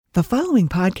The following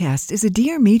podcast is a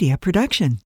Dear Media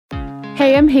production.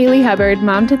 Hey, I'm Haley Hubbard,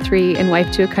 mom to 3 and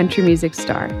wife to a country music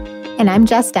star. And I'm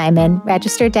Jess Diamond,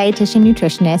 registered dietitian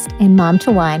nutritionist and mom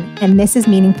to 1, and this is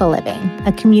Meaningful Living,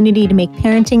 a community to make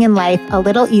parenting and life a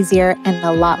little easier and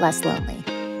a lot less lonely.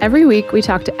 Every week, we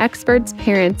talk to experts,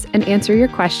 parents, and answer your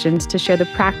questions to share the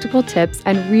practical tips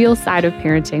and real side of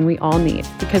parenting we all need.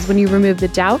 Because when you remove the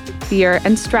doubt, fear,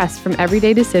 and stress from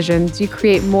everyday decisions, you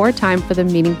create more time for the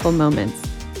meaningful moments.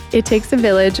 It takes a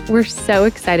village. We're so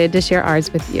excited to share ours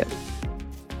with you.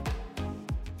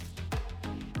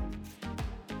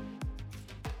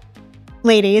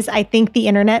 Ladies, I think the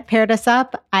internet paired us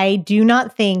up. I do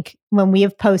not think when we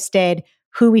have posted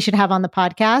who we should have on the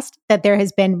podcast that there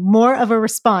has been more of a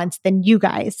response than you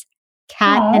guys.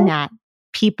 Kat and Nat,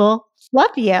 people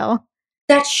love you.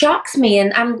 That shocks me,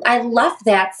 and I love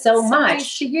that so much.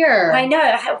 Nice to hear. I know.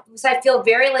 I feel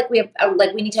very like we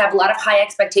need to have a lot of high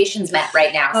expectations met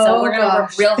right now. So we're going to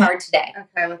work real hard today.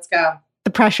 Okay, let's go.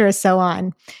 The pressure is so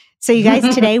on. So you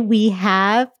guys, today we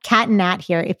have Kat and Nat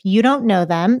here. If you don't know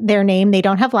them, their name, they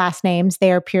don't have last names.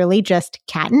 They are purely just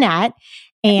Kat and Nat.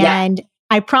 And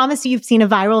I promise you've seen a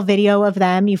viral video of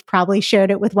them. You've probably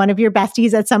shared it with one of your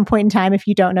besties at some point in time if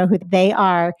you don't know who they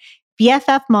are.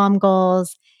 BFF Mom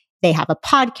Goals. They have a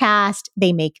podcast.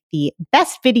 They make the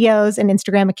best videos, an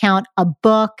Instagram account, a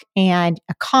book, and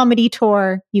a comedy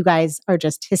tour. You guys are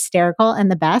just hysterical and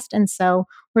the best. And so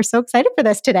we're so excited for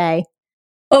this today.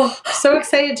 Oh, so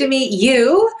excited to meet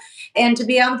you and to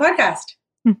be on the podcast.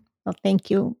 Well, thank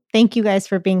you. Thank you guys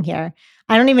for being here.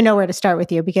 I don't even know where to start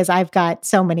with you because I've got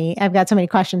so many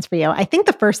questions for you. I think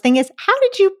the first thing is, how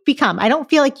did you become? I don't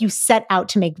feel like you set out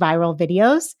to make viral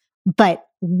videos, but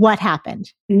what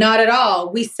happened? Not at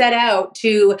all. We set out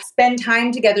to spend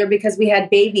time together because we had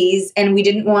babies and we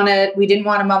didn't want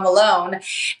to mom alone.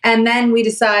 And then we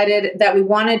decided that we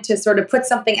wanted to sort of put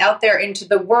something out there into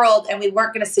the world, and we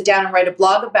weren't going to sit down and write a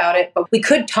blog about it, but we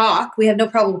could talk. We had no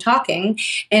problem talking,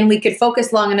 and we could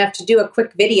focus long enough to do a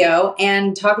quick video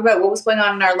and talk about what was going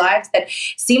on in our lives that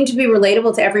seemed to be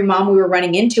relatable to every mom we were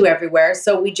running into everywhere.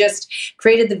 So we just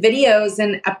created the videos,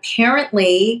 and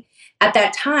apparently at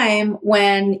that time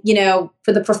when,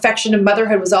 for the perfection of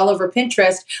motherhood was all over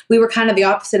Pinterest, we were kind of the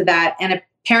opposite of that. And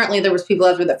apparently there was people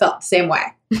out there that felt the same way.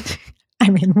 I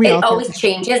mean, it always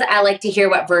changes. I like to hear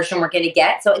what version we're going to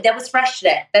get. So that was fresh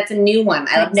today. That's a new one.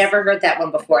 I've never heard that one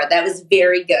before. That was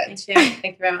very good. Thank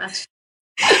you very much.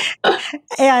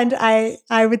 And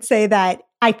I would say that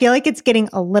I feel like it's getting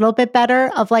a little bit better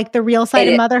of like the real side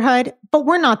of motherhood, but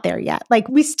we're not there yet. Like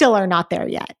we still are not there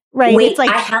yet. Right. Wait, it's like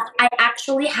I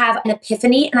actually have an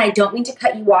epiphany, and I don't mean to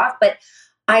cut you off, but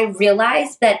I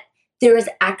realized that there is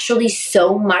actually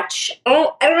so much.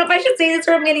 Oh, I don't know if I should say this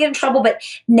or I'm going to get in trouble, but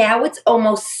now it's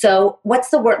almost so, what's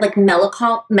the word? Like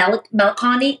melancholy?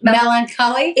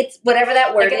 Melancholy? It's whatever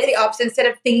that word is. It's the opposite. Instead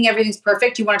of thinking everything's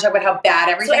perfect, you want to talk about how bad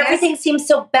everything is. So everything seems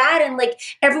so bad, and like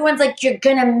everyone's like, you're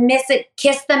going to miss it,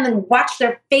 kiss them and watch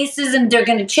their faces, and they're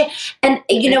going to and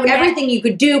everything you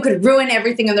could do could ruin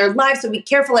everything in their lives. So be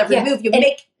careful every move you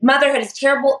make. Motherhood is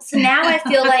terrible. So now I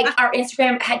feel like our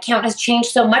Instagram account has changed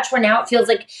so much where now it feels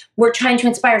like we're trying to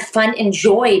inspire fun and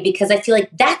joy, because I feel like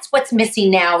that's what's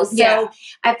missing now. So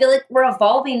I feel like we're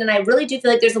evolving, and I really do feel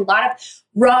like there's a lot of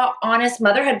raw, honest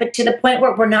motherhood, but to the point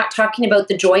where we're not talking about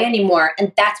the joy anymore.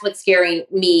 And that's what's scaring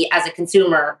me as a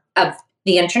consumer of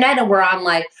the internet. And we're on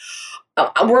like,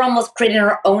 we're almost creating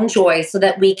our own joy so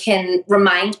that we can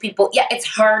remind people, it's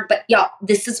hard, but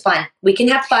this is fun. We can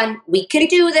have fun. We can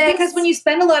do this. Because when you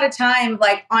spend a lot of time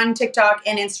like on TikTok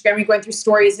and Instagram, you're going through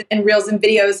stories and reels and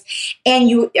videos,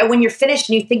 and when you're finished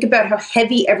and you think about how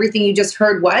heavy everything you just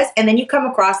heard was, and then you come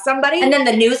across somebody, and then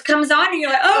the news comes on, and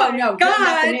you're like, oh no, God,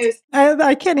 not the news.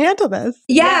 I can't handle this.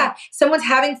 Yeah, someone's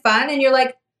having fun, and you're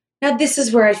like, now this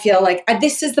is where I feel like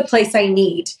this is the place I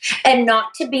need, and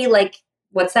not to be like,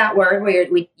 what's that word where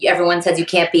everyone says you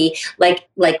can't be like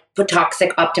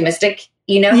toxic optimistic,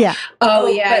 Yeah. Oh,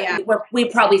 yeah. We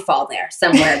probably fall there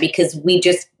somewhere because we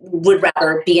just would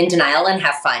rather be in denial and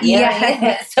have fun.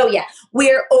 Yeah. So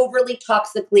we're overly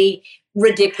toxically,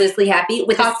 ridiculously happy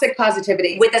with toxic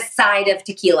positivity with a side of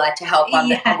tequila to help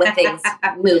with things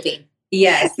moving.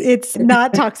 Yes. It's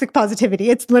not toxic positivity.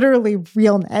 It's literally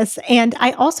realness. And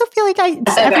I also feel like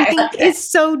everything is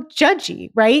so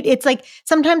judgy, right? It's like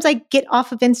sometimes I get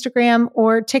off of Instagram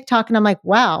or TikTok and I'm like,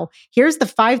 wow, here's the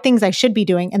 5 things I should be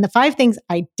doing and the 5 things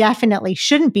I definitely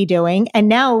shouldn't be doing. And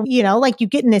now, like you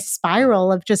get in this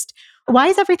spiral of just, why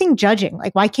is everything judging?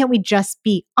 Like, why can't we just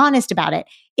be honest about it?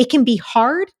 It can be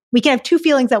hard we can have two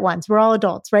feelings at once. We're all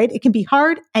adults, right? It can be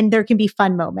hard and there can be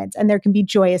fun moments and there can be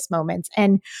joyous moments.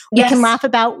 And we can laugh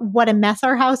about what a mess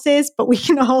our house is, but we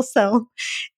can also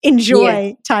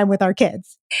enjoy time with our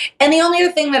kids. And the only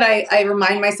other thing that I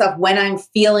remind myself when I'm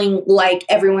feeling like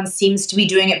everyone seems to be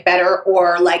doing it better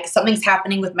or like something's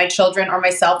happening with my children or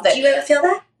myself that— Do you ever feel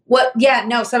that? What? Yeah,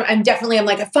 no. So I'm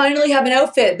like, I finally have an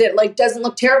outfit that like doesn't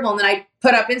look terrible. And then I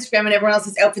put up Instagram and everyone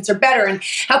else's outfits are better. And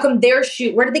how come their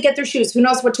where did they get their shoes? Who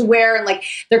knows what to wear? And like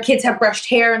their kids have brushed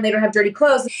hair and they don't have dirty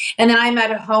clothes. And then I'm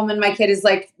at home and my kid is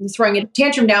like throwing a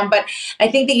tantrum down. But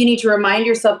I think that you need to remind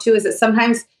yourself too, is that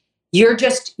sometimes you're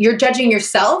judging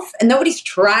yourself and nobody's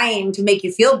trying to make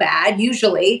you feel bad.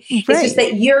 Usually it's just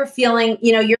that you're feeling,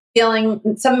 you're feeling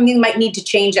something might need to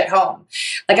change at home.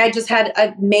 Like I just had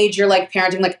a major like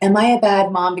parenting, like, am I a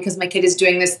bad mom because my kid is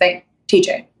doing this thing?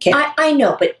 TJ, I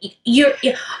know, but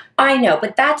I know,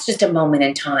 but that's just a moment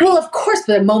in time. Well, of course,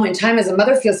 but a moment in time as a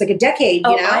mother feels like a decade,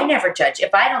 you know? I never judge.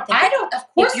 If I don't think,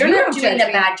 of course, you're not doing a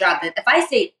bad job. If I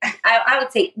say, I would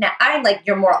say, no, I'm like,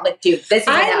 you're more like, dude, this is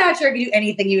I'm not sure if you do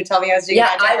anything you would tell me I was doing a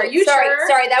bad job. Are you sure?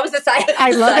 Sorry, that was a side.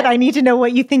 I love it. I need to know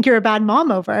what you think you're a bad mom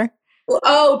over.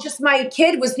 Oh, just my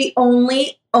kid was the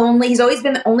only, he's always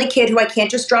been the only kid who I can't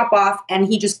just drop off and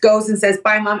he just goes and says,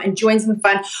 bye mom, and joins in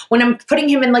fun. When I'm putting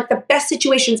him in like the best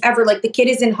situations ever, like the kid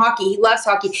is in hockey, he loves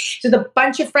hockey. So the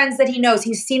bunch of friends that he knows,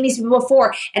 he's seen these people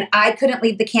before and I couldn't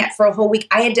leave the camp for a whole week.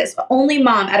 I had the only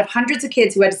mom out of hundreds of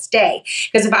kids who had to stay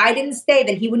because if I didn't stay,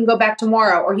 then he wouldn't go back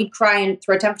tomorrow or he'd cry and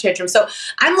throw a temper tantrum. So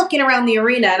I'm looking around the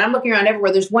arena and I'm looking around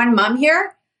everywhere. There's one mom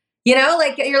here.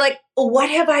 Like you're like, what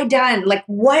have I done? Like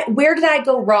where did I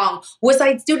go wrong?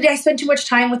 Did I spend too much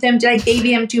time with him? Did I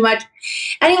baby him too much?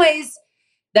 Anyways,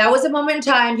 that was a moment in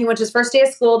time. He went to his first day of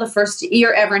school, the first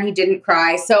year ever, and he didn't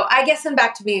cry. So I guess I'm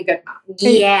back to being a good mom.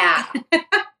 Yeah.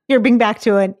 You're being back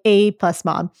to an A+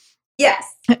 mom.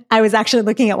 Yes. I was actually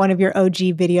looking at one of your OG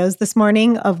videos this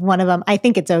morning of one of them. I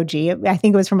think it's OG. I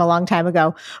think it was from a long time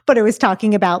ago, but it was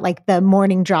talking about like the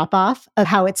morning drop off of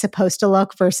how it's supposed to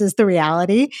look versus the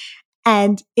reality.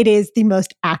 And it is the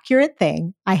most accurate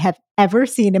thing I have ever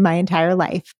seen in my entire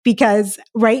life. Because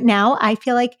right now I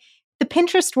feel like the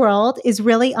Pinterest world is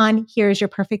really on, here's your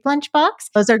perfect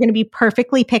lunchbox. Those are going to be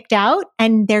perfectly picked out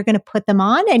and they're going to put them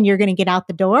on and you're going to get out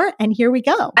the door and here we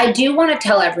go. I do want to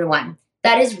tell everyone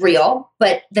that is real.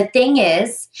 But the thing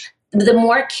is, the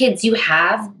more kids you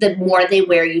have, the more they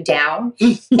wear you down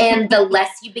and the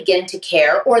less you begin to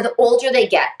care or the older they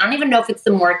get. I don't even know if it's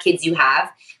the more kids you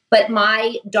have, but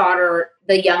my daughter,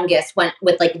 the youngest, went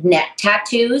with like neck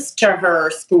tattoos to her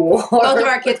school. Both of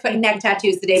our kids put neck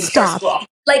tattoos the day before school.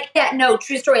 Like that, no,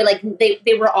 true story. Like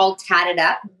they were all tatted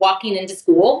up walking into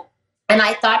school. And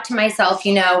I thought to myself,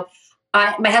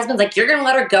 my husband's like, you're going to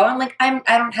let her go? I'm like,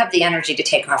 I don't have the energy to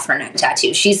take off her neck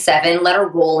tattoo. She's 7. Let her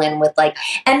roll in with like,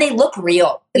 and they look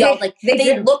real.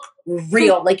 They look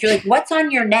real. Like you're like, what's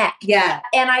on your neck? Yeah.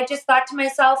 And I just thought to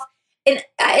myself, and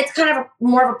it's kind of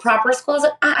more of a proper school.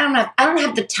 I don't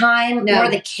have the time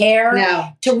or the care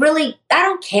to really. I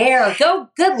don't care. Go.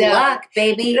 Good luck,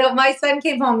 baby. My son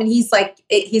came home and he's like,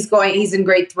 he's in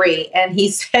grade 3, and he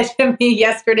said to me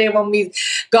yesterday when we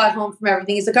got home from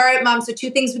everything, he's like, all right, mom. So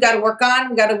 2 things we got to work on.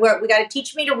 We got to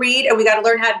teach me to read, and we got to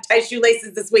learn how to tie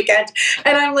shoelaces this weekend.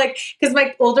 And I'm like, because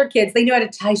my older kids, they knew how to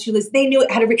tie shoelaces. They knew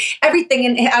how to read everything,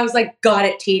 and I was like, got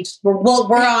it, Teach. We're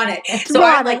on it. So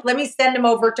I'm like, let me send him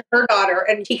over to her daughter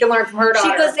and he can learn from her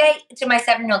daughter. She goes, hey, to my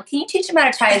 7-year-old, can you teach him how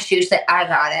to tie his shoes? That I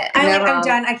got it. I'm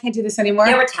done. I can't do this anymore.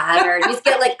 They were tired. He's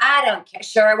get like, I don't care.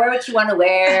 Sure, wear what you want to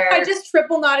wear. I just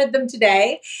triple knotted them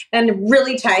today and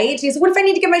really tight. He said, what if I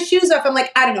need to get my shoes off? I'm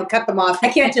like, I don't know, cut them off. I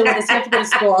can't deal with this. I have to go to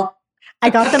school. I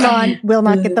got them on, will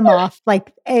not get them off.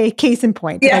 Like a case in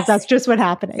point. Yes. That's just what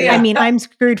happened. Yeah. I mean, I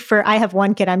have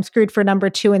one kid, I'm screwed for number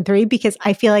 2 and 3 because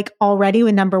I feel like already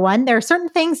with number 1, there are certain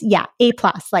things, A+,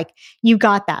 like you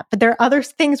got that. But there are other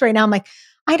things right now, I'm like,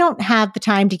 I don't have the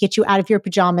time to get you out of your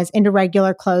pajamas into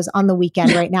regular clothes on the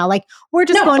weekend right now. Like we're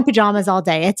just going pajamas all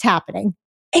day. It's happening.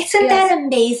 Isn't that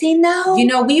amazing though?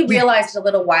 We realized a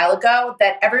little while ago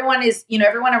that everyone is,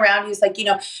 everyone around you is like, you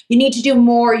need to do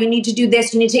more. You need to do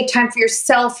this. You need to take time for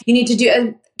yourself. You need to do,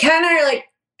 and Kat and I are like,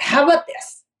 how about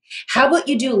this? How about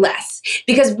you do less?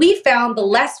 Because we found the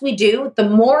less we do, the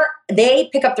more they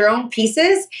pick up their own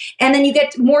pieces and then you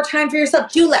get more time for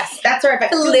yourself. Do less. That's our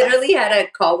advice. I literally had a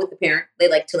call with the parent. They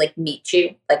like to meet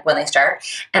you when they start.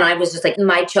 And I was just like,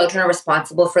 my children are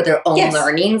responsible for their own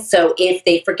learning. So if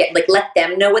they forget, let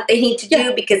them know what they need to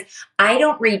do because I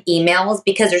don't read emails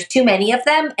because there's too many of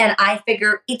them. And I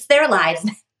figure it's their lives.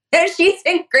 She's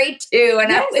in grade 2.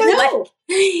 And I was like,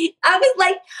 I was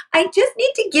like, I just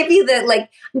need to give you the, like,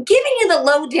 I'm giving you the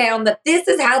lowdown that this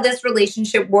is how this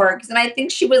relationship works. And I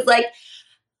think she was like,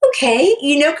 okay,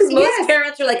 because most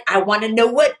parents are like, I want to know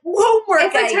what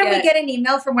homework every time we get an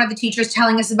email from one of the teachers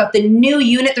telling us about the new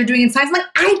unit they're doing in science, I'm like,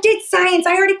 I did science.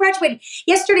 I already graduated.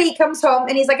 Yesterday he comes home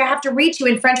and he's like, I have to read to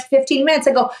you in French for 15 minutes.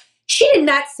 I go, she did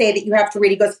not say that you have to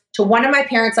read. He goes, to one of my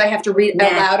parents, I have to read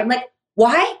out loud. I'm like,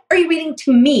 why are you reading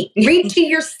to me? Read to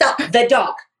yourself. The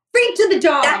dog. Read to the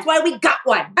dog. That's why we got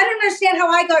one. I don't understand how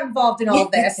I got involved in all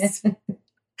this.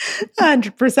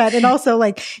 100%. And also,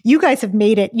 like, you guys have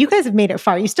made it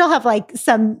far. You still have like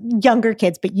some younger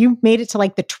kids, but you made it to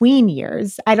like the tween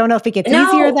years. I don't know if it gets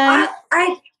easier then.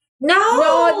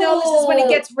 No, this is when it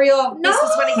gets real. No. This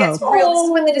is when it gets real. This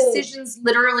is when the decisions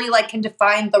literally like can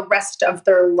define the rest of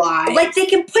their lives. Like they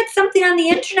can put something on the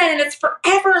internet and it's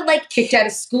forever like kicked out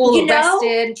of school,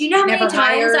 arrested. Do you know how many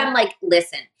times I'm like,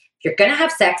 listen, if you're going to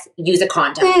have sex, use a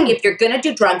condom. If you're going to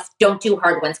do drugs, don't do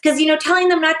hard ones. Because, telling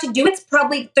them not to do it's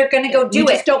probably they're going to go do it. You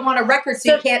just don't want a record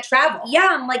so you can't travel. Yeah,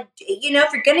 I'm like,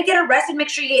 if you're going to get arrested, make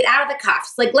sure you get out of the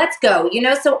cuffs. Like, let's go,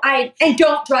 And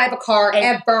don't drive a car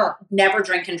ever. Never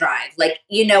drink and drive. Like,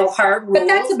 hard rules. But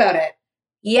that's about it.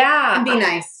 Yeah. And be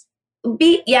nice. But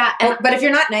if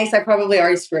you're not nice, I probably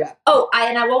already screwed up.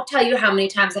 And I won't tell you how many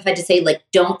times I've had to say, like,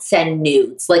 don't send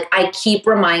nudes. Like, I keep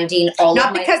reminding all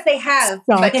Not because they have,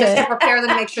 but just to prepare them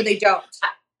to make sure they don't.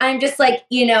 I'm just like,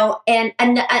 and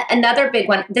another big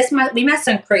one, we must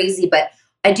sound crazy, but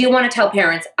I do want to tell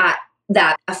parents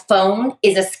that a phone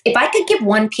if I could give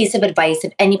one piece of advice,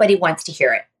 if anybody wants to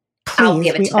hear it, I'll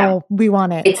give it to them. We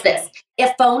want it. It's this.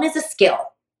 A phone is a skill.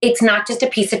 It's not just a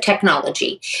piece of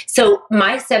technology. So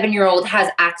my 7-year-old has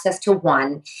access to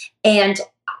one, and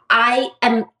I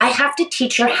have to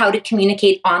teach her how to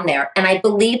communicate on there. And I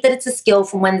believe that it's a skill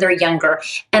from when they're younger.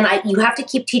 And you have to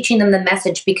keep teaching them the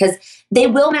message because they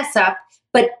will mess up,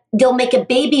 but they'll make a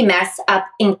baby mess up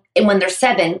when they're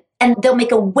 7, and they'll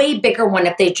make a way bigger one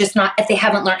if they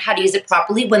haven't learned how to use it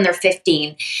properly when they're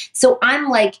 15. So I'm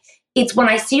like, it's when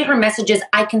I see her messages,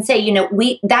 I can say,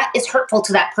 that is hurtful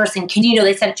to that person.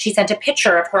 She sent a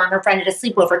picture of her and her friend at a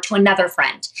sleepover to another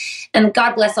friend. And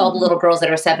God bless all the little girls that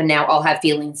are 7 now, all have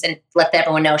feelings, and let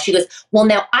everyone know. She goes, well,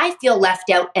 now I feel left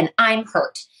out and I'm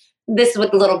hurt. This is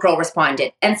what the little girl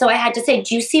responded. And so I had to say,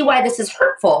 do you see why this is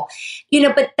hurtful?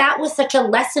 But that was such a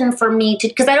lesson for me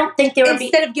because I don't think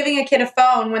instead of giving a kid a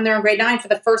phone when they're in grade 9 for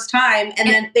the first time and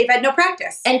then they've had no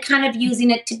practice. And kind of using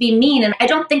it to be mean. And I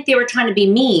don't think they were trying to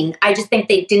be mean. I just think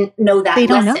they didn't know that lesson.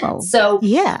 They don't know. So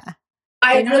yeah.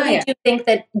 I really do think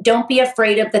that don't be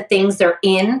afraid of the things they're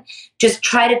in. Just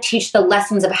try to teach the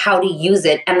lessons of how to use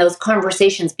it and those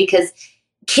conversations because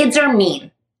kids are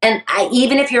mean. And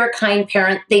even if you're a kind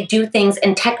parent, they do things.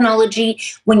 And technology,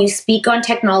 when you speak on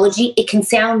technology, it can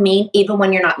sound mean even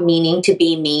when you're not meaning to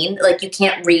be mean. Like you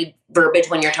can't read verbiage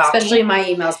when you're talking. Especially my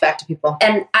emails back to people.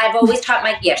 And I've always taught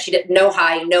she did no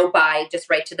hi, no bye,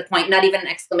 just right to the point, not even an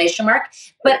exclamation mark.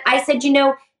 But I said,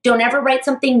 don't ever write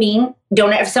something mean.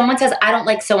 If someone says, I don't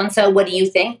like so-and-so, what do you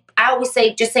think? I always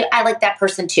say, just say, I like that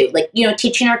person too. Like,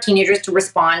 teaching our teenagers to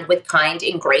respond with kind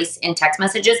and grace in text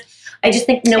messages. I just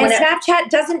think Snapchat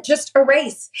doesn't just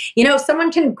erase.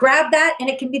 Someone can grab that and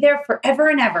it can be there forever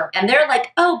and ever. And they're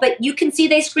like, oh, but you can see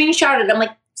they screenshotted it. I'm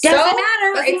like, doesn't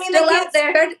matter. It's still out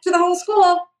there. Spread it to the whole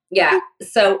school. Yeah.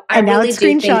 So I really do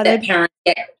think that parents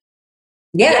get it.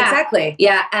 Yeah, exactly.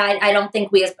 Yeah, I don't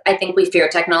think I think we fear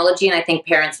technology, and I think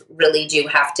parents really do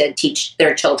have to teach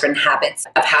their children habits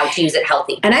of how to use it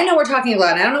healthy. And I know we're talking a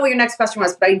lot, and I don't know what your next question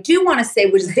was, but I do want to say,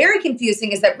 which is very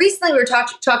confusing, is that recently we were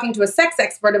talking to a sex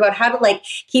expert about how to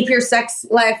keep your sex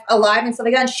life alive and stuff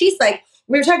like that. And she's like,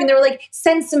 we were talking, they were like,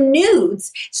 send some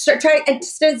nudes,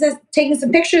 taking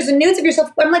some pictures and nudes of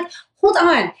yourself. I'm like, hold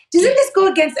on, doesn't this go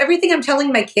against everything I'm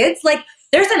telling my kids?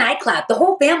 There's an iCloud. The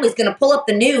whole family's going to pull up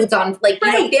the nudes on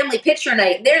family picture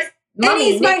night. There's and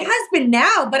he's my husband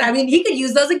now, but I mean, he could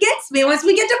use those against me once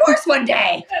we get divorced one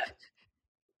day.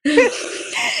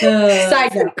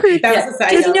 Side note. That was a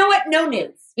side note. You know what? No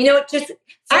nudes.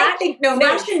 I think no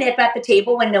nudes. Flash a nip at the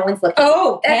table when no one's looking.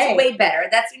 Oh, that's way better.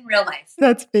 That's in real life.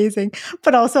 That's amazing.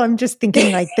 But also, I'm just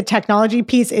thinking the technology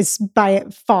piece is by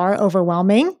far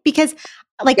overwhelming because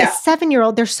a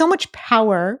 7-year-old, there's so much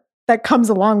power that comes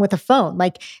along with a phone.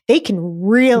 They can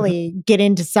really get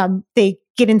in some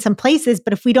places,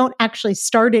 but if we don't actually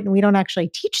start it and we don't actually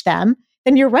teach them,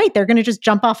 then you're right. They're going to just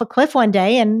jump off a cliff one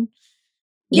day and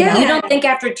you don't think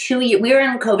after 2 years, we were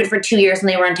in COVID for 2 years and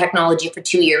they were on technology for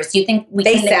 2 years. You think we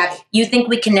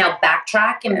can now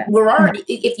backtrack? And we're already,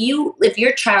 if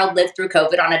your child lived through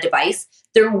COVID on a device,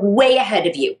 they're way ahead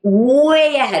of you.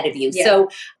 Yeah. So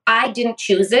I didn't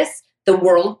choose this. the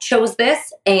world chose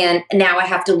this and now I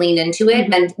have to lean into it.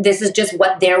 Mm-hmm. And this is just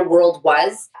what their world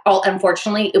was.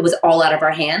 Unfortunately, it was all out of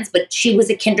our hands, but she was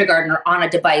a kindergartner on a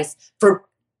device for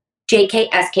JK,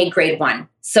 SK grade 1.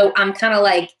 So I'm kind of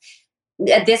like,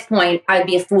 at this point, I'd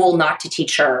be a fool not to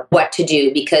teach her what to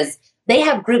do because they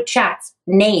have group chats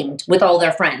named with all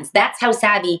their friends. That's how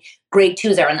savvy grade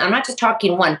 2s are. And I'm not just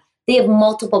talking one. They have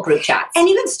multiple group chats. And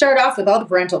you can start off with all the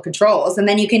parental controls and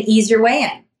then you can ease your way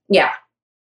in. Yeah.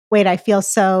 Wait, I feel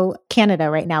so Canada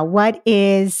right now. What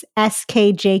is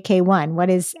SKJK1? What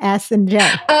is S and J?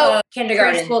 Oh,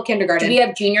 kindergarten. Preschool, kindergarten. Do we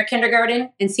have junior kindergarten?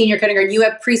 And senior kindergarten. You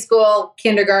have preschool,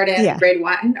 kindergarten, grade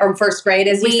 1, or first grade,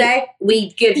 as you say?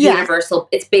 We give universal,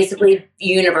 it's basically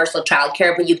universal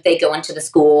childcare, but they go into the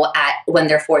school when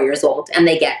they're 4 years old, and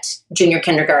they get junior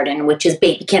kindergarten, which is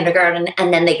baby kindergarten,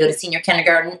 and then they go to senior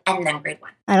kindergarten, and then grade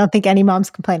 1. I don't think any mom's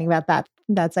complaining about that.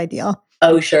 That's ideal.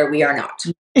 Oh, sure, we are not.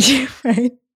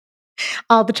 Right.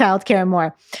 All the childcare and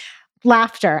more.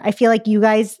 Laughter. I feel like you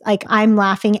guys, like I'm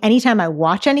laughing anytime I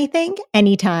watch anything,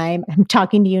 anytime I'm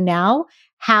talking to you now.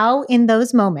 How in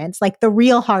those moments, like the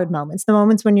real hard moments, the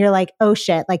moments when you're like, oh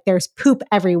shit, like there's poop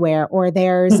everywhere, or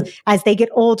there's, as they get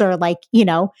older, like,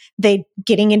 they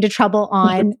getting into trouble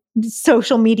on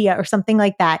social media or something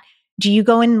like that. Do you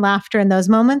go in laughter in those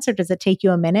moments, or does it take you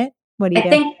a minute? What do you do?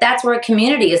 I think that's where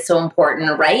community is so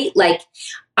important, right? Like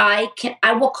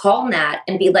I will call Nat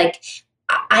and be like,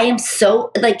 I am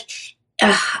so like,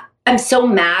 I'm so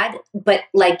mad, but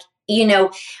like,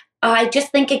 I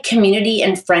just think a community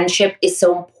and friendship is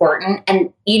so important.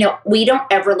 And, we don't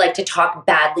ever like to talk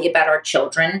badly about our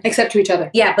children. Except to each other.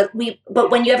 Yeah. But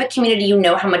when you have a community, you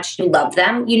know how much you love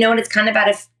them, and it's kind of out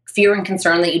of fear and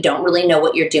concern that you don't really know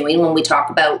what you're doing when we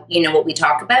talk about, what we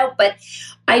talk about. But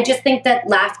I just think that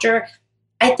laughter,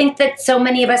 I think that so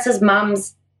many of us as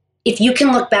moms, if you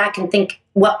can look back and think,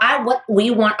 what we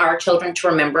want our children to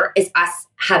remember is us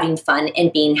having fun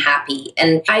and being happy.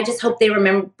 And I just hope they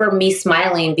remember me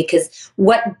smiling, because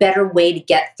what better way to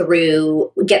get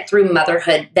through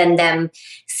motherhood than them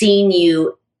seeing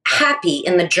you happy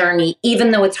in the journey, even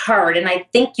though it's hard. And I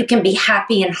think you can be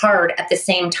happy and hard at the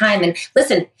same time. And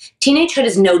listen, teenagehood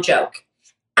is no joke.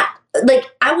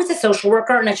 I was a social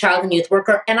worker and a child and youth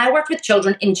worker, and I worked with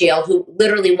children in jail who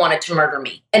literally wanted to murder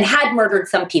me and had murdered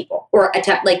some people or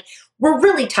were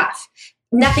really tough.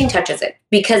 Nothing touches it,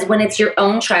 because when it's your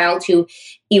own child who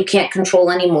you can't control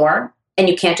anymore and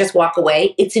you can't just walk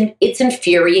away, it's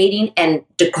infuriating and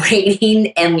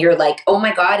degrading, and you're like, oh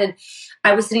my God. And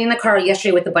I was sitting in the car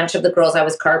yesterday with a bunch of the girls I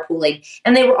was carpooling,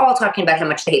 and they were all talking about how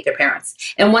much they hate their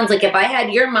parents. And one's like, if I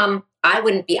had your mom, I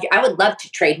would love to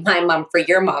trade my mom for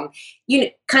your mom,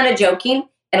 kind of joking.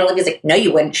 And Olivia's like, no,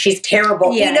 you wouldn't. She's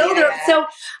terrible. Yeah, So,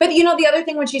 but the other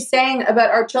thing when she's saying about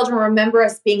our children, remember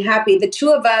us being happy. The two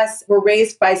of us were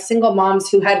raised by single moms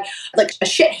who had like a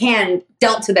shit hand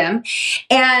dealt to them.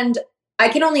 And I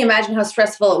can only imagine how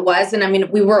stressful it was. And I mean,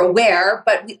 we were aware,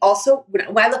 but we also,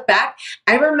 when I look back,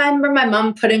 I remember my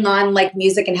mom putting on like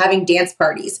music and having dance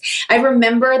parties. I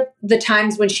remember the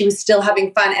times when she was still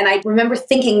having fun. And I remember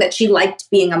thinking that she liked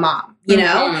being a mom,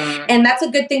 Mm-hmm. And that's a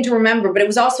good thing to remember. But it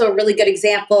was also a really good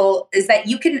example is that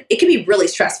it can be really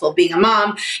stressful being a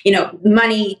mom,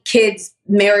 money, kids,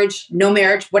 marriage, no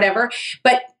marriage, whatever.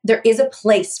 But there is a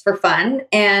place for fun.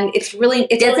 And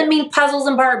it doesn't mean puzzles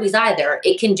and Barbies either.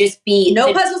 It can just be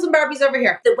no puzzles and Barbies over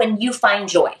here. When you find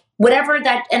joy, whatever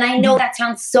that, and I know that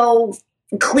sounds so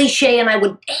cliche, and I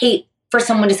would hate for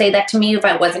someone to say that to me if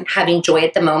I wasn't having joy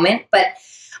at the moment. But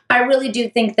I really do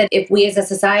think that if we as a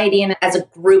society and as a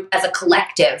group, as a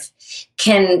collective,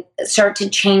 can start to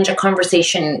change a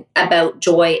conversation about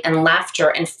joy and laughter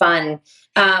and fun,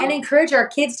 and encourage our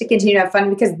kids to continue to have fun,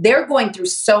 because they're going through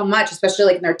so much, especially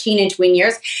like in their teenage tween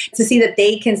years, to see that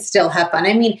they can still have fun.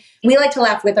 I mean, we like to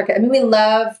laugh with our kids. I mean, we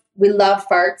love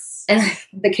farts, and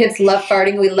the kids love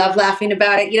farting. We love laughing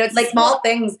about it. It's like small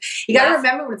things. You got to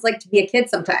remember what it's like to be a kid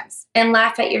sometimes. And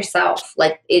laugh at yourself.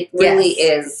 Like, it really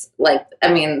is like,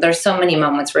 I mean, there's so many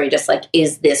moments where you're just like,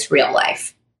 is this real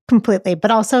life? Completely.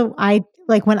 But also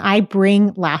when I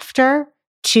bring laughter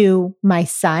to my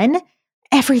son,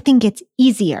 everything gets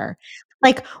easier.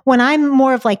 Like when I'm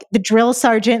more of like the drill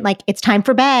sergeant, like it's time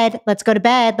for bed, let's go to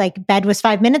bed. Like bed was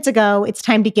 5 minutes ago, it's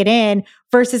time to get in,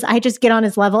 versus I just get on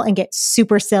his level and get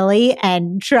super silly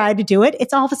and try to do it.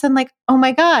 It's all of a sudden like, oh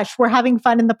my gosh, we're having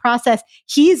fun in the process.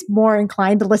 He's more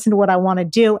inclined to listen to what I want to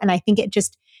do. And I think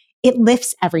it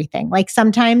lifts everything. Like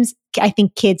sometimes I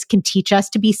think kids can teach us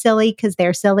to be silly because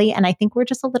they're silly. And I think we're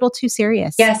just a little too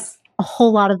serious. Yes. A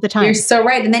whole lot of the time. You're so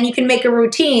right. And then you can make a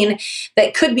routine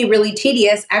that could be really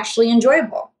tedious actually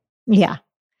enjoyable. Yeah.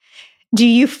 Do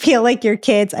you feel like your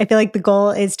kids, I feel like the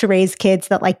goal is to raise kids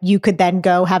that like you could then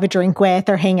go have a drink with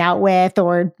or hang out with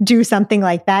or do something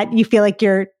like that? You feel like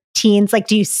your teens, like,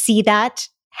 do you see that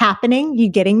happening? You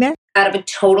getting there? Out of a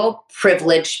total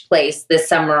privileged place this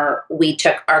summer, we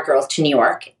took our girls to New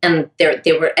York, and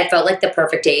they were, I felt like the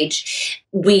perfect age.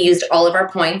 We used all of our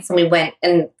points and we went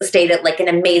and stayed at like an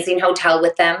amazing hotel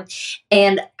with them.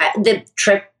 And the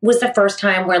trip was the first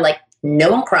time where like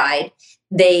no one cried.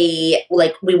 We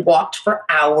walked for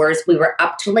hours. We were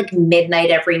up to like midnight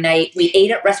every night. We ate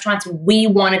at restaurants we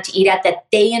wanted to eat at that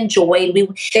they enjoyed.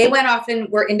 They went off and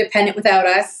were independent without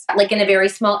us. Like in a very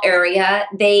small area.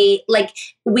 We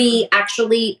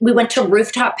went to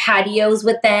rooftop patios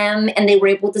with them, and they were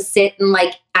able to sit and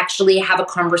like actually have a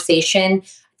conversation.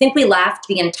 I think we laughed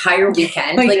the entire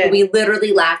weekend. We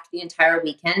literally laughed the entire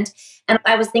weekend. And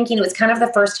I was thinking it was kind of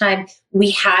the first time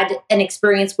we had an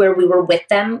experience where we were with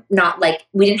them, not like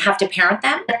we didn't have to parent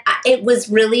them. It was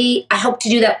really, I hope to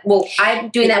do that. Well, I'm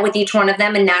doing that with each one of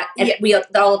them, and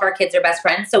all of our kids are best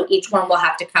friends. So each one will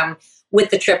have to come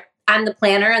with the trip. I'm the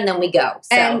planner, and then we go.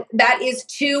 So. And that is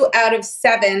 2 out of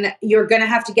 7. You're going to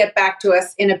have to get back to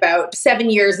us in about 7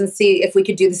 years and see if we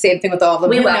could do the same thing with all of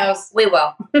them. Who knows? We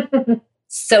will.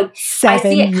 So 7 I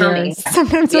see it years. coming.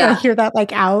 Sometimes when I hear that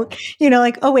like out,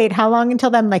 like, oh wait, how long until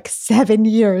then? Like 7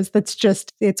 years. That's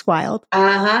just, it's wild.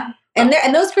 Uh-huh.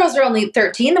 And those girls are only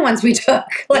 13, the ones we took.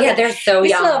 They're so young. We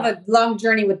still have a long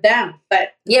journey with them, but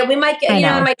yeah, we might get,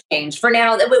 it might change. For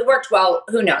now, it worked well.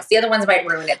 Who knows? The other ones might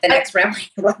ruin it. The next round,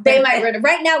 they might ruin it.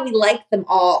 Right now, we like them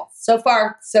all. So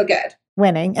far, so good.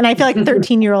 Winning. And I feel like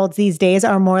 13-year-olds these days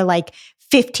are more like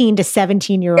 15 to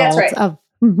 17-year-olds of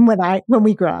when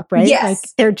we grew up, right? Yes. Like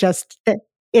they're just,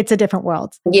 it's a different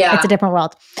world. Yeah. It's a different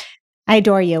world. I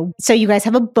adore you. So you guys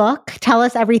have a book. Tell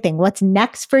us everything. What's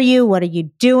next for you? What are you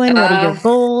doing? What are your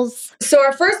goals? So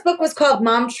our first book was called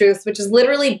Mom Truths, which is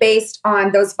literally based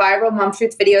on those viral Mom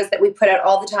Truth videos that we put out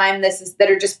all the time. That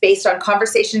are just based on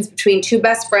conversations between 2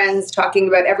 best friends talking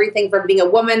about everything from being a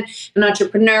woman, an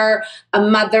entrepreneur, a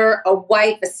mother, a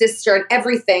wife, a sister, and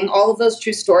everything, all of those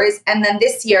true stories. And then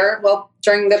this year,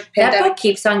 during the pandemic. That book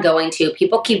keeps on going too.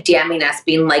 People keep DMing us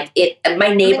being like,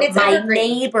 my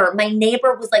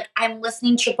neighbor was like, I'm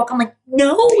listening to your book. I'm like,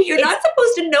 no, you're not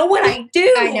supposed to know what I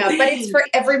do. I know, but it's for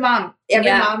every mom.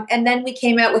 Mom. And then we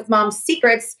came out with Mom's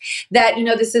Secrets that,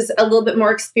 this is a little bit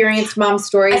more experienced mom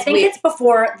stories. I think it's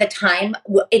before the time.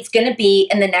 It's going to be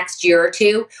in the next year or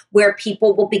two where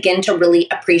people will begin to really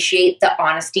appreciate the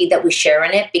honesty that we share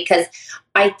in it, because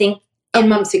I think in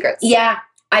Mom Secrets. Yeah,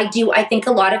 I do. I think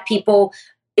a lot of people,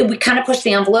 we kind of push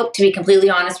the envelope, to be completely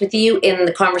honest with you, in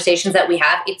the conversations that we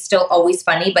have. It's still always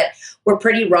funny, but we're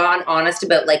pretty raw and honest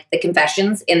about like the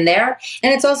confessions in there.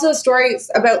 And it's also stories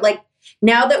about like,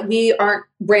 now that we aren't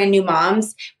brand new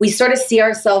moms, we sort of see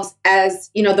ourselves as,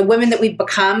 the women that we've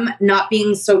become, not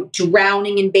being so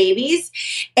drowning in babies,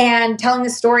 and telling the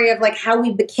story of like how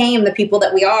we became the people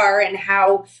that we are and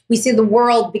how we see the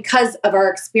world because of our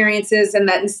experiences. And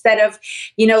that instead of,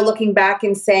 looking back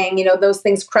and saying, those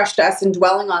things crushed us and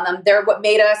dwelling on them, they're what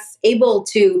made us able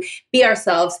to be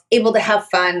ourselves, able to have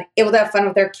fun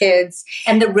with our kids.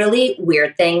 And the really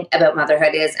weird thing about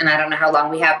motherhood is, and I don't know how long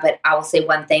we have, but I will say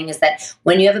one thing is that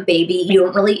when you have a baby,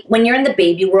 when you're in the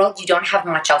baby world, you don't have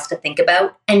much else to think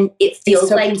about. And it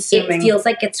feels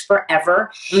like it's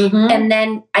forever. Mm-hmm. And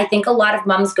then I think a lot of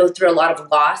moms go through a lot of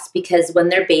loss, because when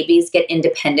their babies get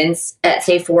independence at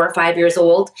say 4 or 5 years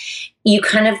old, you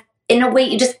kind of, in a way,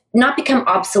 you just not become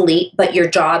obsolete, but your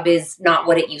job is not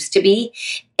what it used to be.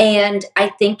 And I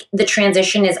think the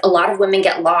transition is a lot of women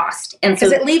get lost. And so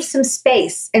it leaves some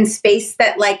space, and space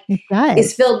that like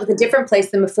is filled with a different place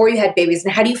than before you had babies.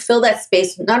 And how do you fill that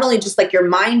space? Not only just like your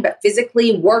mind, but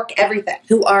physically, work, everything.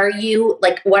 Who are you?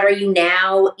 Like, what are you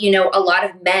now? A lot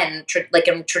of men, like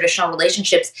in traditional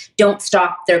relationships, don't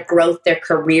stop their growth, their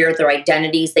career, their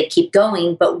identities. They keep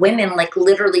going. But women like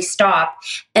literally stop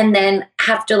and then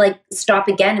have to like stop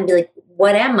again and be like,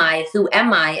 what am I? Who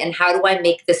am I? And how do I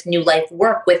make this new life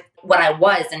work with what I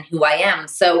was and who I am?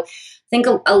 So I think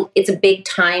it's a big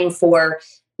time for,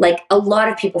 like, a lot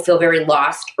of people feel very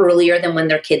lost earlier than when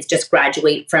their kids just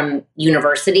graduate from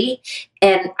university.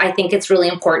 And I think it's really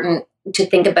important to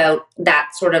think about that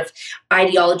sort of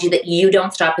ideology that you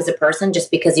don't stop as a person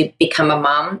just because you become a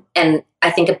mom. And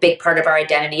I think a big part of our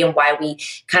identity and why we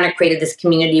kind of created this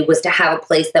community was to have a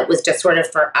place that was just sort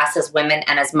of for us as women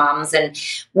and as moms. And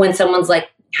when someone's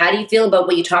like, how do you feel about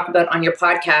what you talk about on your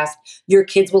podcast? Your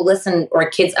kids will listen, or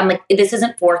kids. I'm like, this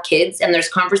isn't for kids. And there's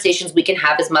conversations we can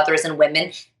have as mothers and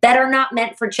women that are not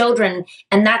meant for children.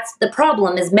 And that's the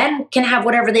problem, is men can have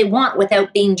whatever they want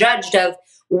without being judged of,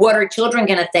 what are children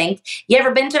going to think? You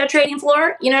ever been to a trading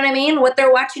floor? You know what I mean? What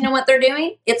they're watching and what they're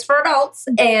doing, it's for adults.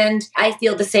 And I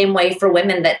feel the same way for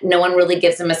women, that no one really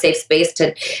gives them a safe space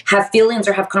to have feelings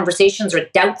or have conversations or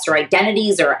doubts or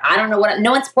identities or I don't know what.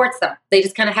 No one supports them. They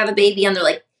just kind of have a baby and they're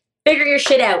like, figure your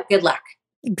shit out. Good luck.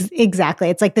 Exactly.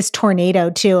 It's like this tornado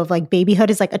too, of like babyhood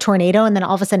is like a tornado, and then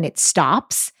all of a sudden it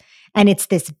stops and it's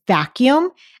this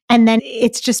vacuum. And then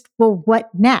it's just, well, what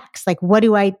next? Like, what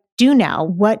do I do now?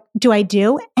 What do I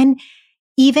do? And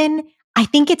even I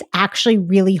think it's actually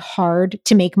really hard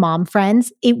to make mom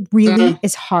friends. It really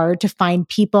is hard to find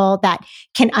people that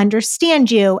can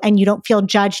understand you and you don't feel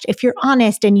judged if you're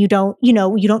honest, and you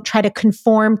don't try to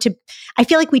conform to, I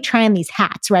feel like we try on these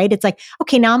hats, right? It's like,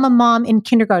 okay, now I'm a mom in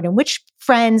kindergarten. Which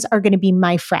friends are going to be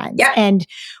my friends? Yeah. And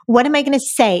what am I going to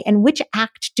say? And which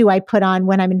act do I put on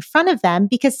when I'm in front of them?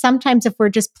 Because sometimes if we're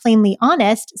just plainly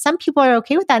honest, some people are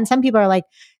okay with that. And some people are like,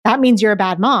 that means you're a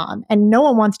bad mom. And no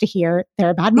one wants to hear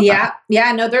they're a bad mom. Yeah.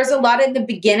 Yeah. No, there's a lot in the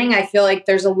beginning. I feel like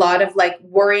there's a lot of like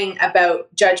worrying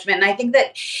about judgment. And I think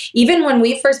that even when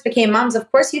we first became moms,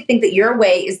 of course, you think that your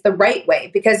way is the right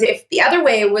way, because if the other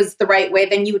way was the right way,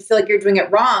 then you would feel like you're doing it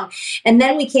wrong. And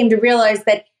then we came to realize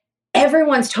that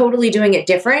everyone's totally doing it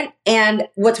different. And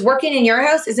what's working in your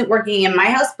house isn't working in my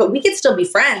house, but we could still be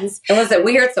friends. And listen,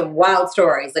 we heard some wild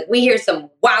stories.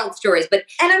 But,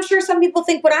 and I'm sure some people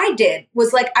think what I did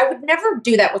was like, I would never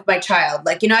do that with my child.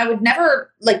 Like, I would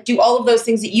never like do all of those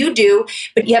things that you do,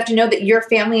 but you have to know that your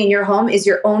family and your home is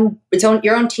your own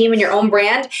team and your own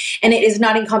brand. And it is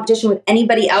not in competition with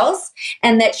anybody else.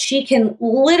 And that she can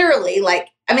literally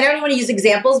I don't want to use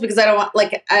examples because I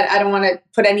don't want to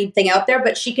put anything out there,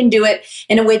 but she can do it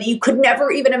in a way that you could never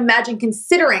even imagine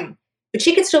considering, but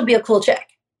she could still be a cool chick.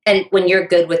 And when you're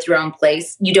good with your own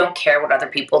place, you don't care what other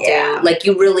people do. Yeah. Like,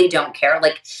 you really don't care.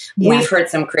 Like, we've heard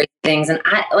some crazy things, and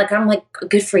I'm like,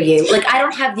 good for you. Like, I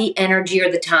don't have the energy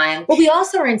or the time. Well, we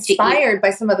also are inspired by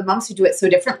some of the moms who do it so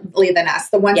differently than us.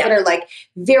 The ones that are like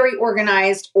very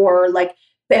organized, or like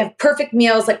they have perfect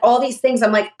meals, like all these things.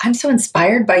 I'm like, I'm so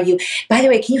inspired by you. By the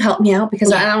way, can you help me out?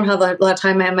 Because I don't have a lot of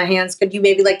time in my hands. Could you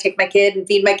maybe like take my kid and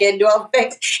feed my kid and do all the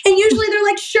things? And usually they're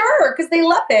like, sure, because they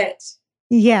love it.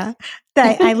 Yeah.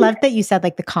 I love that you said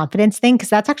like the confidence thing, because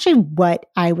that's actually what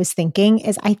I was thinking.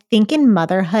 Is I think in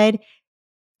motherhood,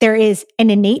 there is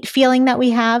an innate feeling that we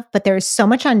have, but there is so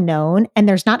much unknown, and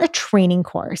there's not a training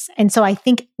course. And so I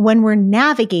think when we're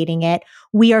navigating it,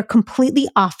 we are completely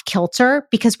off kilter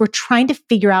because we're trying to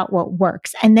figure out what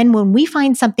works. And then when we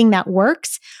find something that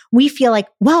works, we feel like,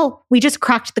 well, we just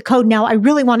cracked the code. Now I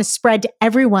really want to spread to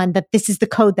everyone that this is the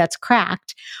code that's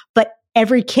cracked. But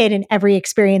every kid and every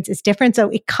experience is different. So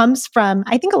it comes from,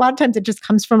 I think a lot of times it just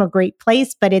comes from a great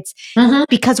place, but it's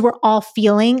because we're all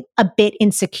feeling a bit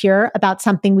insecure about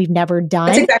something we've never done.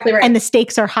 That's exactly right. And the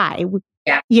stakes are high.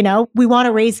 Yeah. We want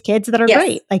to raise kids that are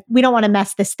great. Like, we don't want to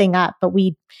mess this thing up, but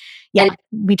we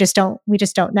just don't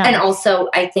know. And also,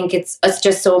 I think it's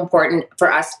just so important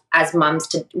for us as moms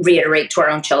to reiterate to our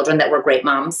own children that we're great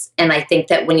moms. And I think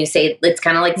that when you say, it's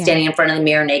kind of like standing in front of the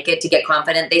mirror naked to get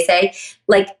confident, they say,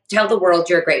 like, tell the world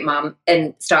you're a great mom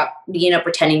and stop,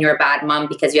 pretending you're a bad mom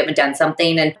because you haven't done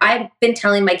something. And I've been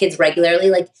telling my kids regularly,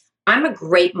 like, I'm a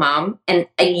great mom, and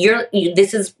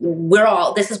this is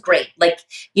great. Like,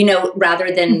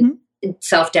 rather than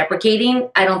self-deprecating.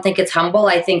 I don't think it's humble.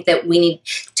 I think that we need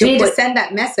to send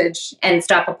that message and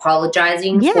stop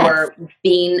apologizing for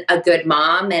being a good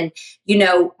mom, and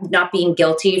not being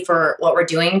guilty for what we're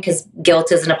doing, because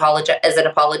guilt is an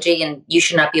apology, and you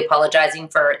should not be apologizing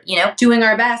for doing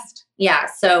our best. Yeah.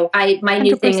 So my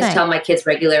new 100%. Thing is tell my kids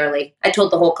regularly. I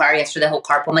told the whole car yesterday, the whole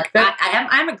carpool, I'm like,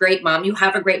 I'm a great mom. You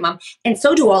have a great mom. And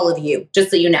so do all of you,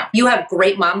 just so you know. You have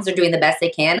great moms. They're doing the best they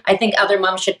can. I think other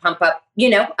moms should pump up,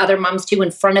 other moms too in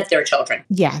front of their children.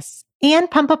 Yes. And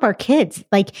pump up our kids.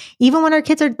 Like, even when our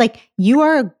kids are like, you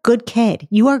are a good kid.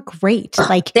 You are great.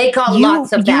 Like, they call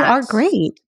lots of that. You are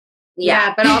great.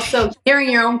 Yeah. But also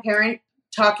hearing your own parent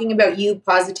talking about you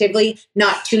positively,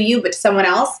 not to you, but to someone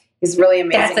else, is really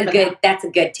amazing. That's a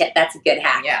good tip. That's a good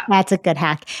hack. Yeah. That's a good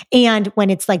hack. And when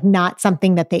it's like not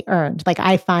something that they earned, like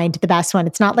I find the best one.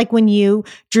 It's not like when you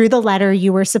drew the letter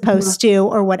you were supposed to,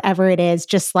 or whatever it is,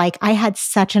 just like, I had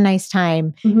such a nice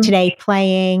time today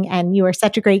playing, and you were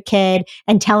such a great kid,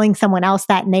 and telling someone else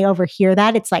that, and they overhear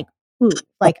that. It's like, ooh,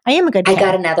 like, I am a good kid. I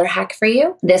got another hack for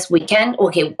you this weekend.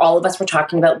 Okay, all of us were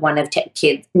talking about one of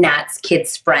Nat's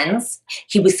kids' friends.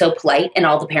 He was so polite, and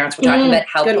all the parents were talking about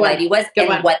how polite he was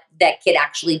and what that kid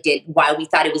actually did, why we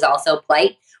thought he was all so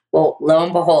polite. Well, lo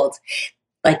and behold,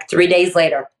 like 3 days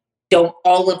later, don't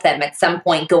all of them at some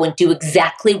point go and do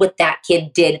exactly what that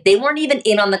kid did? They weren't even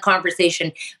in on the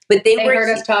conversation, but they were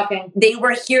heard us talking. They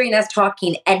were hearing us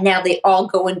talking, and now they all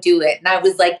go and do it. And I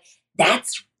was like,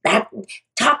 that's that.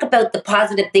 Talk about the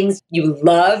positive things you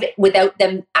love without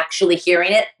them actually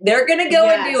hearing it. They're going to go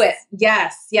and do it.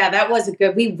 Yes. Yeah, that was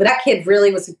that kid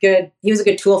really was he was a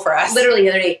good tool for us. Literally the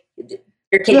other day,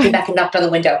 your kid came back and knocked on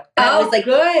the window. And I was like,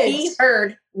 good. He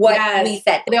heard what we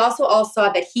said. They also all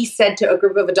saw that he said to a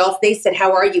group of adults, they said,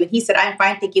 how are you? And he said, I'm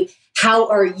fine, thank you. How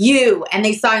are you? And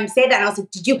they saw him say that. And I was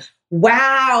like,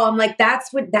 wow. I'm like,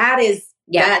 that's what that is.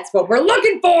 Yeah. That's what we're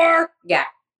looking for. Yeah.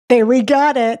 There, we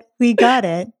got it. We got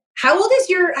it. How old is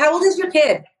your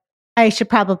kid? I should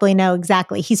probably know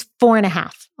exactly. He's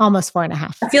 4.5, almost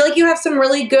 4.5. I feel like you have some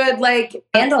really good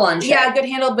handle on shit. Yeah, good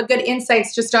handle, but good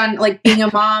insights just on being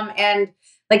a mom and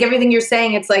everything you're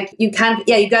saying. It's like you got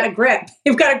a grip.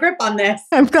 You've got a grip on this.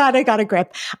 I'm glad I got a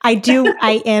grip. I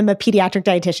am a pediatric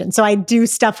dietitian. So I do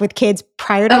stuff with kids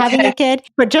prior to having a kid.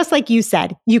 But just like you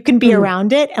said, you can be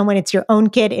around it. And when it's your own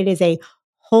kid, it is a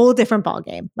whole different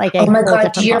ballgame. Oh my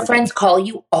God, do your friends call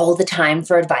you all the time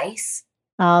for advice?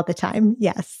 All the time,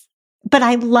 yes. But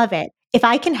I love it. If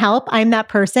I can help, I'm that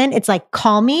person. It's like,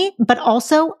 call me, but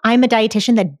also I'm a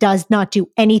dietitian that does not do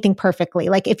anything perfectly.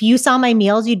 Like if you saw my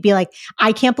meals, you'd be like,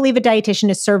 I can't believe a dietitian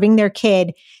is serving their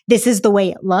kid. This is the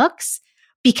way it looks,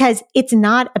 because it is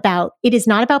not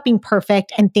about being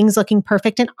perfect and things looking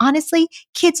perfect. And honestly,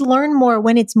 kids learn more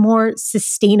when it's more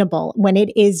sustainable, when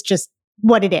it is just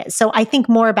what it is. So I think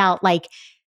more about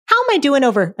how am I doing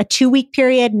over a 2-week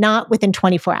period, not within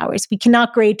 24 hours. We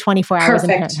cannot grade 24 hours in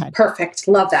parenthood. Perfect.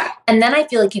 Love that. And then I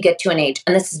feel like you get to an age,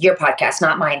 and this is your podcast,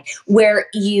 not mine, where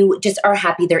you just are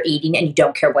happy they're eating and you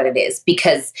don't care what it is,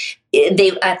 because a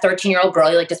 13-year-old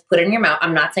girl, you just put it in your mouth.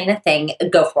 I'm not saying a thing.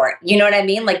 Go for it. You know what I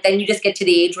mean? Then you just get to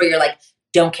the age where you're like,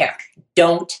 don't care.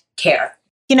 Don't care.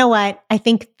 You know what? I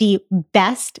think the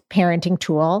best parenting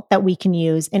tool that we can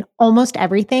use in almost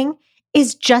everything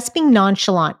is just being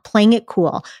nonchalant, playing it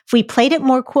cool. If we played it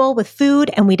more cool with food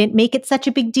and we didn't make it such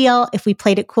a big deal, if we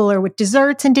played it cooler with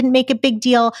desserts and didn't make a big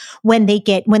deal, when they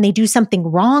do something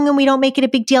wrong and we don't make it a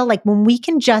big deal, when we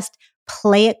can just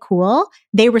play it cool,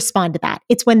 they respond to that.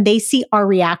 It's when they see our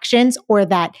reactions or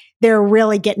that they're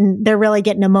really getting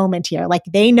a moment here.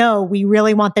 They know we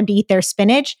really want them to eat their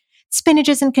spinach. Spinach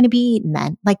isn't going to be eaten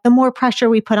then. The more pressure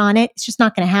we put on it, it's just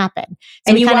not going to happen. So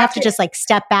and we kind of have to just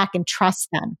step back and trust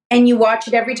them. And you watch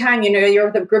it every time, you're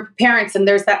with a group of parents and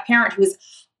there's that parent who's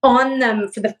on them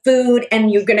for the food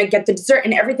and you're going to get the dessert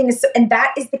and everything is, and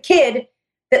that is the kid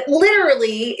that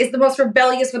literally is the most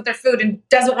rebellious with their food and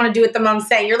doesn't want to do what the mom's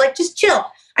saying. You're like, just chill.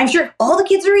 I'm sure if all the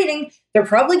kids are eating, they're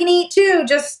probably going to eat too.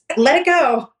 Just let it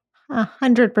go.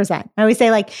 100%. I always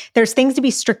say there's things to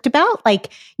be strict about.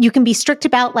 You can be strict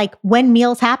about when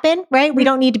meals happen, right? We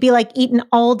don't need to be eating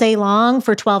all day long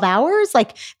for 12 hours.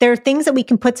 There are things that we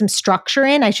can put some structure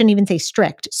in. I shouldn't even say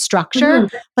strict structure,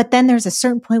 but then there's a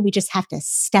certain point we just have to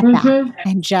step back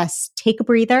and just take a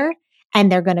breather,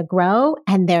 and they're going to grow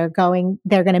and they're going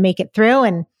to make it through.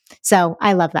 And so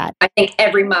I love that. I think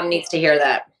every mom needs to hear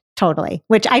that. Totally.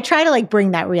 Which I try to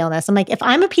bring that realness. I'm if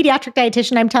I'm a pediatric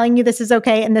dietitian, I'm telling you this is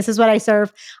okay and this is what I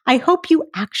serve. I hope you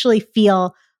actually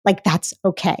feel like that's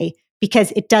okay,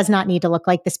 because it does not need to look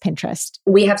like this Pinterest.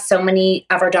 We have so many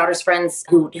of our daughter's friends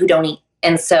who don't eat.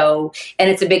 And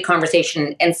it's a big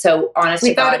conversation. And so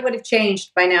honestly, we thought it would have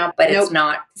changed by now, but it's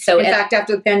not. So in fact,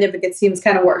 after the pandemic, it seems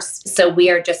kind of worse. So we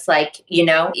are just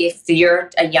if you're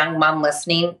a young mom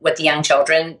listening with young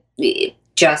children,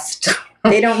 just...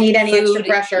 They don't need any extra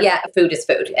pressure. Yeah, food is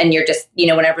food. And you're just,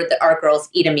 whenever our girls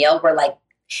eat a meal, we're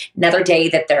another day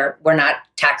that we're not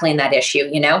tackling that issue,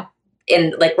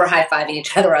 and we're high-fiving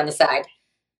each other on the side.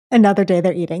 Another day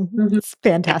they're eating. It's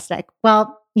fantastic.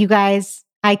 Well, you guys,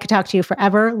 I could talk to you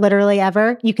forever, literally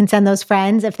ever. You can send those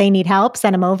friends if they need help,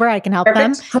 send them over. I can help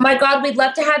them. Oh my God, we'd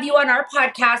love to have you on our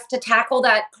podcast to tackle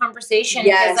that conversation,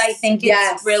 because I think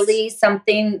it's really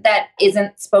something that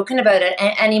isn't spoken about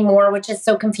anymore, which is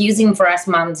so confusing for us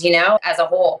moms, as a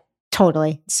whole.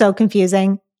 Totally. So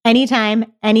confusing.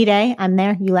 Anytime, any day, I'm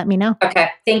there. You let me know. Okay.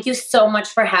 Thank you so much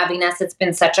for having us. It's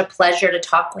been such a pleasure to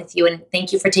talk with you, and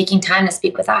thank you for taking time to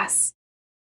speak with us.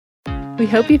 We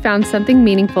hope you found something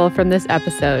meaningful from this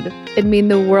episode. It'd mean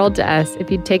the world to us if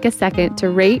you'd take a second to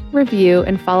rate, review,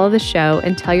 and follow the show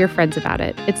and tell your friends about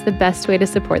it. It's the best way to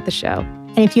support the show.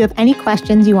 And if you have any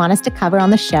questions you want us to cover on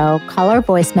the show, call our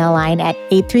voicemail line at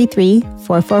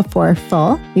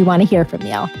 833-444-FULL. We want to hear from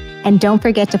you. And don't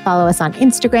forget to follow us on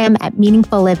Instagram at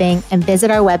Meaningful Living and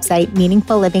visit our website,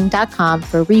 meaningfulliving.com,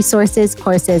 for resources,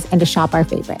 courses, and to shop our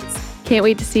favorites. Can't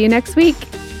wait to see you next week.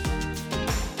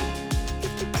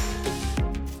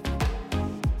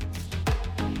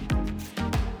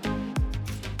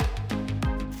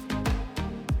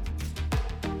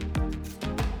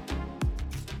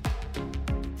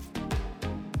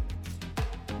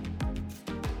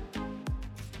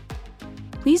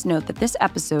 Please note that this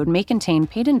episode may contain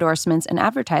paid endorsements and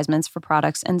advertisements for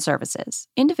products and services.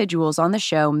 Individuals on the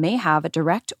show may have a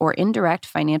direct or indirect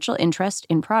financial interest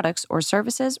in products or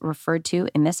services referred to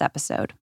in this episode.